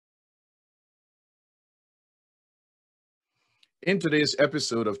In today's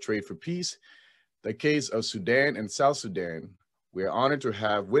episode of Trade for Peace, the case of Sudan and South Sudan, we are honored to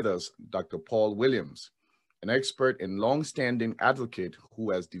have with us Dr. Paul Williams, an expert and long-standing advocate who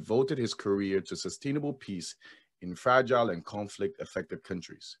has devoted his career to sustainable peace in fragile and conflict-affected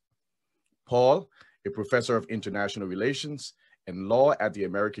countries. Paul, a professor of international relations and law at the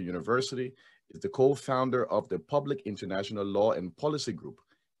American University, is the co-founder of the Public International Law and Policy Group,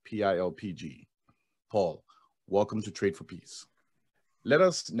 PILPG. Paul, welcome to Trade for Peace. Let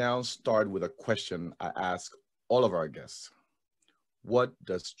us now start with a question I ask all of our guests. What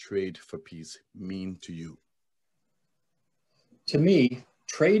does trade for peace mean to you? To me,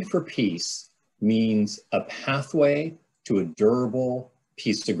 trade for peace means a pathway to a durable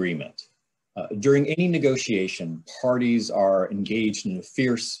peace agreement. During any negotiation, parties are engaged in a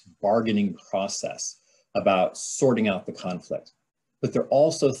fierce bargaining process about sorting out the conflict. But they're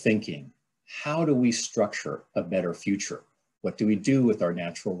also thinking, how do we structure a better future? What do we do with our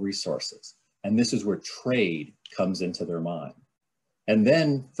natural resources? And this is where trade comes into their mind. And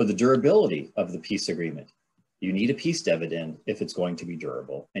then for the durability of the peace agreement, you need a peace dividend if it's going to be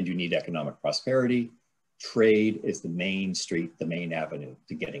durable, and you need economic prosperity. Trade is the main street, the main avenue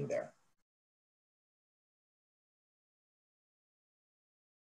to getting there.